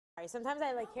Sometimes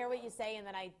I like hear what you say and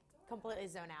then I completely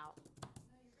zone out.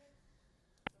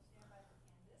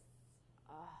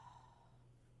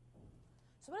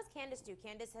 So what does Candace do?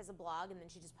 Candace has a blog and then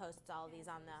she just posts all of these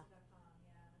on the... Yeah.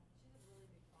 She has a really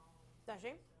big following. Does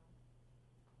she? It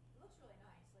looks really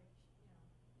nice. Like,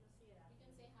 you'll see it after.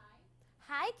 You can say hi.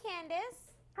 Hi,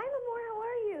 Candace. Hi, Limor. How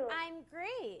are you? I'm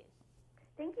great.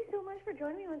 Thank you so much for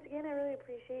joining me once again. I really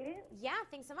appreciate it. Yeah,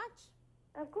 thanks so much.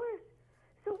 Of course.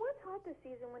 So what's hot this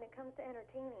season when it comes to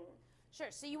entertaining? Sure,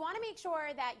 so you want to make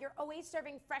sure that you're always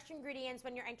serving fresh ingredients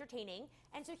when you're entertaining.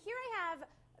 And so here I have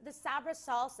the Sabra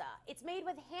salsa. It's made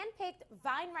with hand-picked,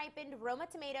 vine-ripened Roma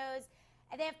tomatoes,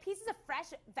 and they have pieces of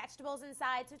fresh vegetables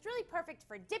inside, so it's really perfect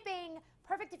for dipping,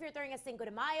 perfect if you're throwing a Cinco de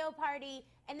Mayo party,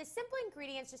 and the simple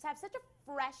ingredients just have such a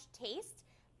fresh taste.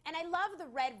 And I love the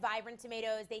red, vibrant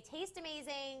tomatoes. They taste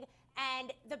amazing,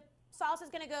 and the salsa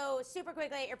is going to go super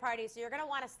quickly at your party, so you're going to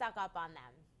want to stock up on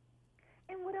them.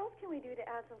 And what else can we do to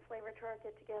add some flavor to our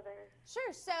get-together?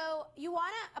 Sure, so you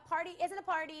want a party isn't a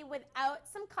party without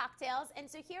some cocktails, and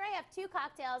so here I have 2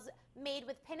 cocktails made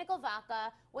with Pinnacle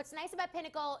vodka. What's nice about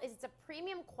Pinnacle is it's a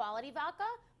premium quality vodka,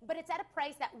 but it's at a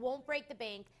price that won't break the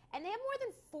bank, and they have more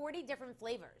than 40 different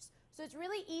flavors. So it's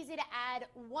really easy to add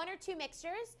 1 or 2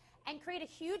 mixtures and create a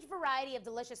huge variety of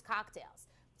delicious cocktails.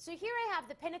 So here I have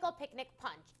the Pinnacle Picnic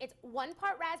Punch. It's 1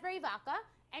 part raspberry vodka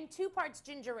and 2 parts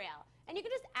ginger ale. And you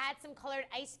can just add some colored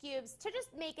ice cubes to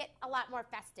just make it a lot more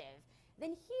festive.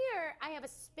 Then here I have a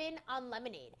spin on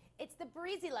lemonade. It's the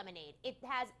breezy lemonade. It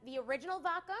has the original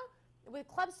vodka with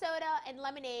club soda and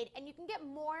lemonade, and you can get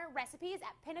more recipes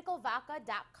at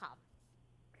pinnaclevodka.com.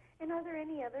 And are there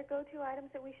any other go-to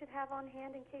items that we should have on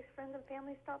hand in case friends and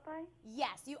family stop by?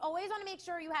 Yes, you always want to make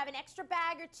sure you have an extra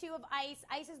bag or 2 of ice.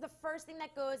 Ice is the first thing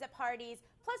that goes at parties.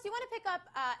 Plus, you want to pick up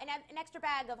an extra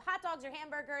bag of hot dogs or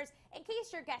hamburgers in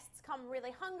case your guests come really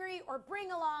hungry, or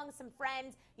bring along some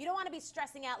friends. You don't want to be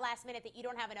stressing out last minute that you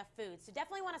don't have enough food. So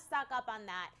definitely want to stock up on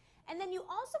that. And then you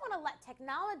also want to let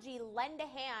technology lend a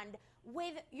hand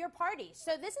with your party.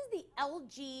 So this is the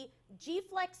LG G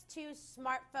Flex 2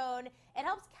 smartphone. It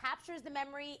helps captures the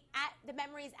memories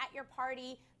at your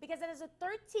party because it has a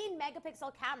 13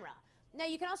 megapixel camera. Now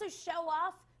you can also show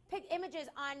off images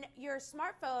on your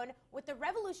smartphone with the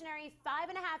revolutionary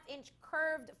 5.5-inch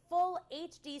curved full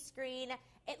HD screen.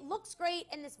 It looks great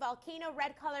in this volcano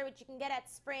red color, which you can get at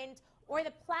Sprint, or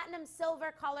the platinum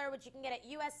silver color, which you can get at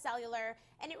US Cellular.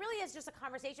 And it really is just a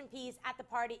conversation piece at the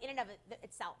party in and of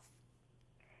itself.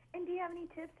 And do you have any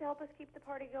tips to help us keep the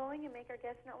party going and make our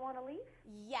guests not want to leave?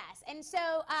 Yes, and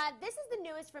so this is the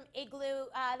newest from Igloo.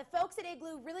 The folks at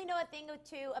Igloo really know a thing or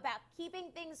two about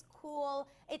keeping things cool.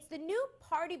 It's the new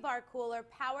Party Bar Cooler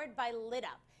powered by Lit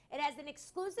Up. It has an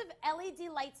exclusive LED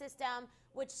light system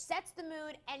which sets the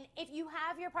mood, and if you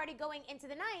have your party going into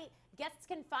the night, guests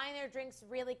can find their drinks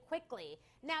really quickly.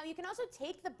 Now, you can also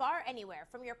take the bar anywhere,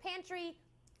 from your pantry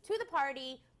to the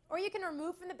party, or you can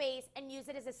remove from the base and use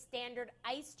it as a standard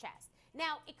ice chest.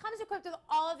 Now, it comes equipped with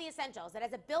all of the essentials. It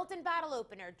has a built-in bottle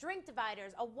opener, drink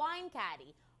dividers, a wine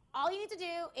caddy. All you need to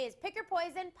do is pick your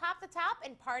poison, pop the top,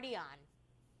 and party on.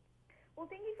 Well,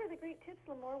 thank you for the great tips,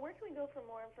 Limor. Where can we go for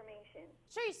more information?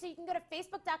 Sure, so you can go to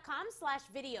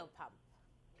facebook.com/videopump.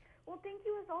 Well, thank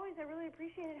you as always. I really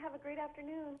appreciate it. Have a great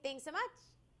afternoon. Thanks so much.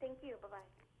 Thank you.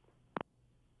 Bye-bye.